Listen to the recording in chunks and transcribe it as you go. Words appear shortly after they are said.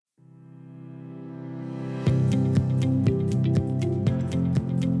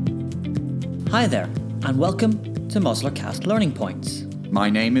Hi there, and welcome to Moslercast Learning Points. My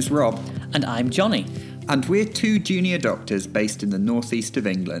name is Rob. And I'm Johnny. And we're two junior doctors based in the northeast of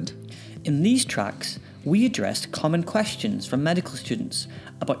England. In these tracks, we addressed common questions from medical students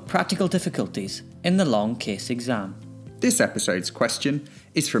about practical difficulties in the long case exam. This episode's question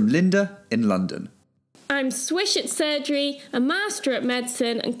is from Linda in London. I'm swish at surgery, a master at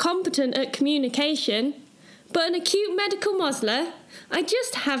medicine and competent at communication, but an acute medical Mosler? I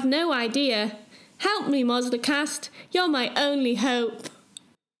just have no idea. Help me, Moslercast. You're my only hope.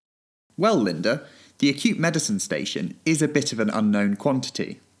 Well, Linda, the acute medicine station is a bit of an unknown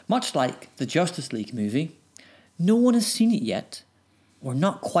quantity. Much like the Justice League movie, no one has seen it yet. We're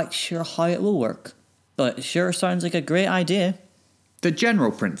not quite sure how it will work, but it sure sounds like a great idea. The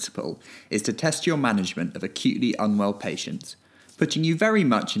general principle is to test your management of acutely unwell patients, putting you very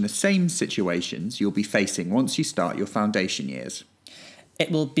much in the same situations you'll be facing once you start your foundation years. It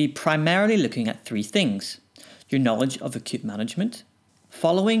will be primarily looking at three things: your knowledge of acute management,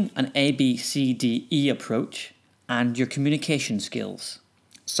 following an ABCDE approach, and your communication skills.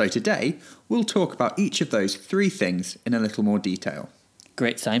 So today, we'll talk about each of those three things in a little more detail.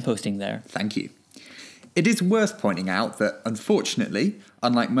 Great signposting there. Thank you. It is worth pointing out that, unfortunately,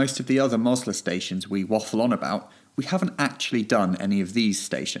 unlike most of the other Mosler stations we waffle on about, we haven't actually done any of these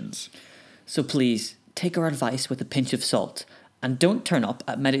stations. So please, take our advice with a pinch of salt, and don't turn up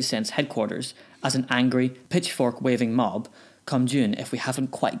at MediSense headquarters as an angry, pitchfork-waving mob come June if we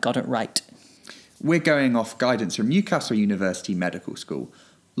haven't quite got it right. We're going off guidance from Newcastle University Medical School,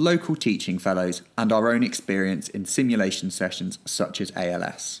 local teaching fellows, and our own experience in simulation sessions such as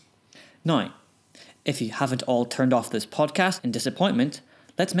ALS. Now, if you haven't all turned off this podcast in disappointment,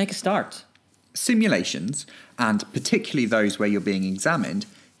 let's make a start. Simulations, and particularly those where you're being examined,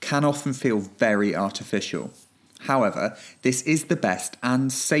 can often feel very artificial. However, this is the best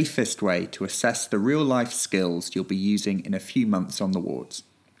and safest way to assess the real-life skills you'll be using in a few months on the wards.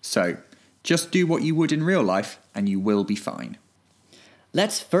 So, just do what you would in real life and you will be fine.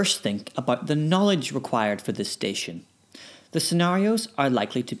 Let's first think about the knowledge required for this station. The scenarios are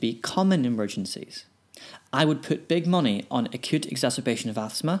likely to be common emergencies. I would put big money on acute exacerbation of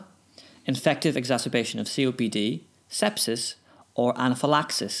asthma, infective exacerbation of COPD, sepsis, or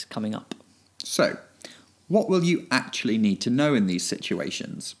anaphylaxis coming up. So, what will you actually need to know in these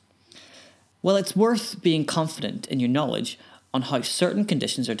situations? Well, it's worth being confident in your knowledge on how certain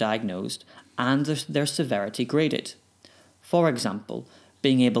conditions are diagnosed and their severity graded. For example,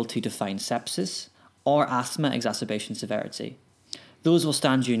 being able to define sepsis or asthma exacerbation severity. Those will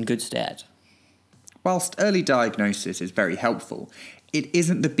stand you in good stead. Whilst early diagnosis is very helpful, it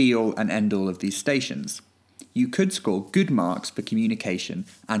isn't the be-all and end-all of these stations. You could score good marks for communication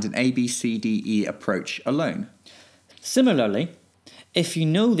and an ABCDE approach alone. Similarly, if you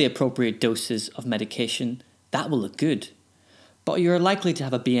know the appropriate doses of medication, that will look good. But you're likely to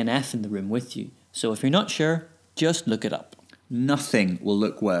have a BNF in the room with you, so if you're not sure, just look it up. Nothing will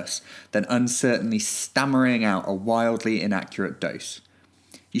look worse than uncertainly stammering out a wildly inaccurate dose.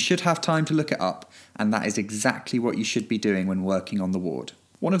 You should have time to look it up, and that is exactly what you should be doing when working on the ward.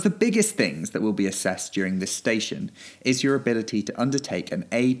 One of the biggest things that will be assessed during this station is your ability to undertake an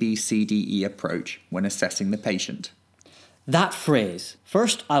ABCDE approach when assessing the patient. That phrase,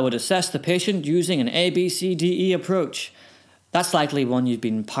 first I would assess the patient using an ABCDE approach. That's likely one you've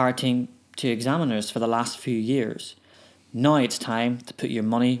been parroting to examiners for the last few years. Now it's time to put your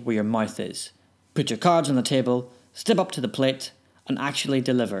money where your mouth is. Put your cards on the table, step up to the plate, and actually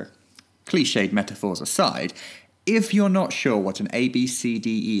deliver. Cliched metaphors aside, if you're not sure what an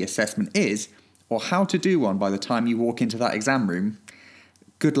ABCDE assessment is, or how to do one by the time you walk into that exam room,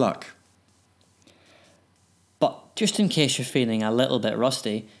 good luck. But just in case you're feeling a little bit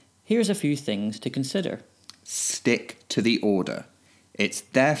rusty, here's a few things to consider. Stick to the order. It's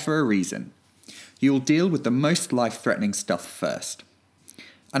there for a reason. You'll deal with the most life-threatening stuff first.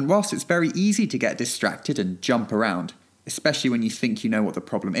 And whilst it's very easy to get distracted and jump around, especially when you think you know what the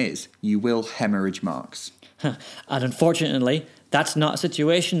problem is, you will hemorrhage marks. And unfortunately, that's not a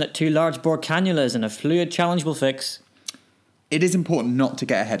situation that two large bore cannulas and a fluid challenge will fix. It is important not to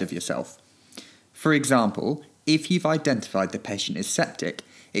get ahead of yourself. For example, if you've identified the patient is septic,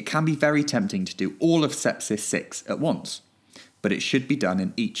 it can be very tempting to do all of sepsis 6 at once, but it should be done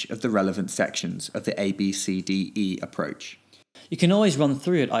in each of the relevant sections of the ABCDE approach. You can always run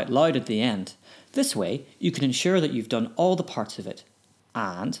through it out loud at the end. This way, you can ensure that you've done all the parts of it.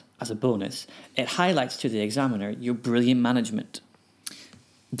 And, as a bonus, it highlights to the examiner your brilliant management.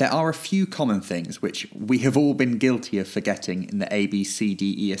 There are a few common things which we have all been guilty of forgetting in the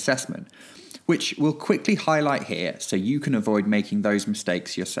ABCDE assessment, which we'll quickly highlight here so you can avoid making those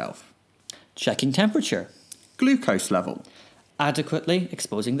mistakes yourself. checking temperature, Glucose level. adequately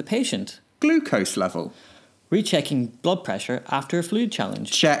exposing the patient, Glucose level. rechecking blood pressure after a fluid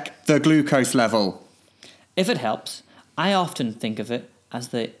challenge. Check the glucose level. If it helps, I often think of it as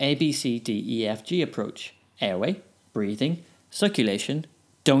the ABCDEFG approach: airway, breathing, circulation.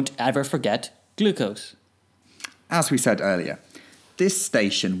 Don't ever forget glucose. As we said earlier, this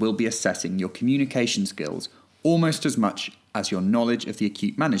station will be assessing your communication skills almost as much as your knowledge of the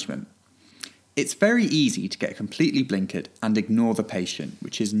acute management. It's very easy to get completely blinkered and ignore the patient,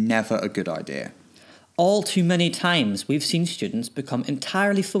 which is never a good idea. All too many times we've seen students become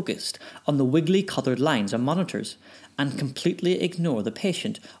entirely focused on the wiggly coloured lines on monitors and completely ignore the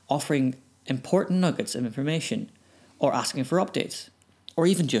patient offering important nuggets of information or asking for updates or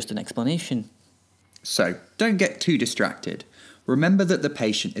even just an explanation. So, don't get too distracted. Remember that the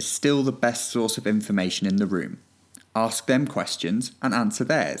patient is still the best source of information in the room. Ask them questions and answer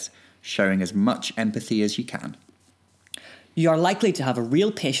theirs, showing as much empathy as you can. You are likely to have a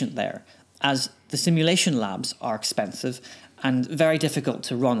real patient there, as the simulation labs are expensive and very difficult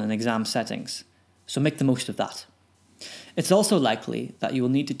to run in exam settings, so make the most of that. It's also likely that you will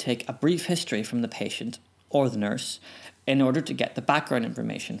need to take a brief history from the patient or the nurse in order to get the background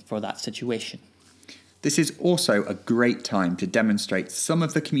information for that situation. This is also a great time to demonstrate some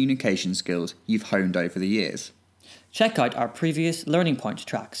of the communication skills you've honed over the years. Check out our previous Learning Points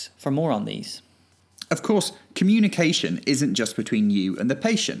tracks for more on these. Of course, communication isn't just between you and the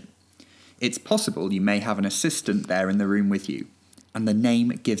patient. It's possible you may have an assistant there in the room with you, and the name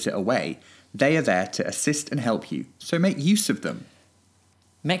gives it away. They are there to assist and help you, so make use of them.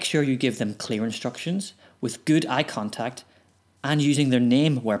 Make sure you give them clear instructions with good eye contact and using their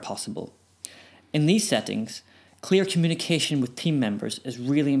name where possible. In these settings, clear communication with team members is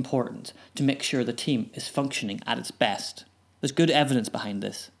really important to make sure the team is functioning at its best. There's good evidence behind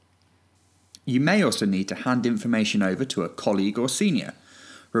this. You may also need to hand information over to a colleague or senior.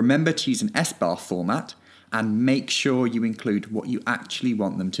 Remember to use an SBAR format and make sure you include what you actually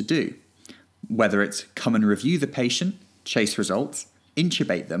want them to do. Whether it's come and review the patient, chase results,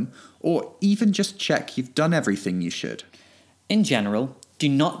 intubate them, or even just check you've done everything you should. In general, do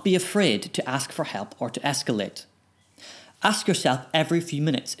not be afraid to ask for help or to escalate. Ask yourself every few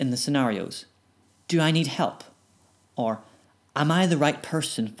minutes in the scenarios, do I need help? Or, am I the right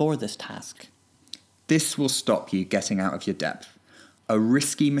person for this task? This will stop you getting out of your depth. A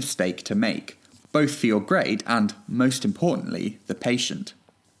risky mistake to make, both for your grade and, most importantly, the patient.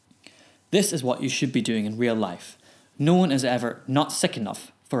 This is what you should be doing in real life. No one is ever not sick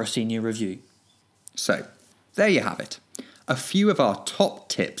enough for a senior review. So, there you have it. A few of our top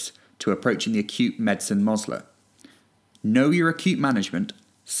tips to approaching the acute medicine Mosler. Know your acute management,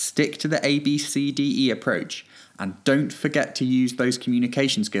 stick to the ABCDE approach, and don't forget to use those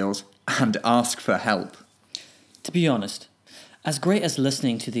communication skills and ask for help. To be honest, as great as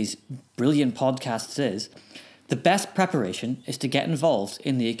listening to these brilliant podcasts is, the best preparation is to get involved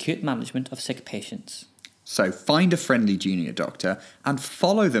in the acute management of sick patients. So find a friendly junior doctor and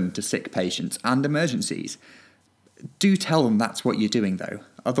follow them to sick patients and emergencies. Do tell them that's what you're doing though,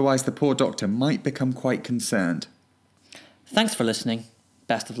 otherwise the poor doctor might become quite concerned. Thanks for listening.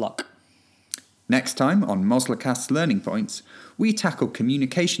 Best of luck. Next time on Moslercast's Learning Points, we tackle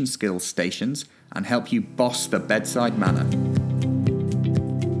communication skills stations and help you boss the bedside manner.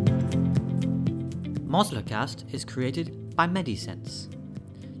 Moslercast is created by Medisense.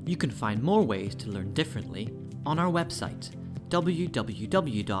 You can find more ways to learn differently on our website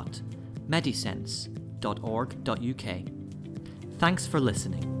www.medisense.org.uk. Thanks for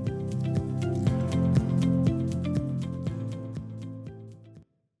listening.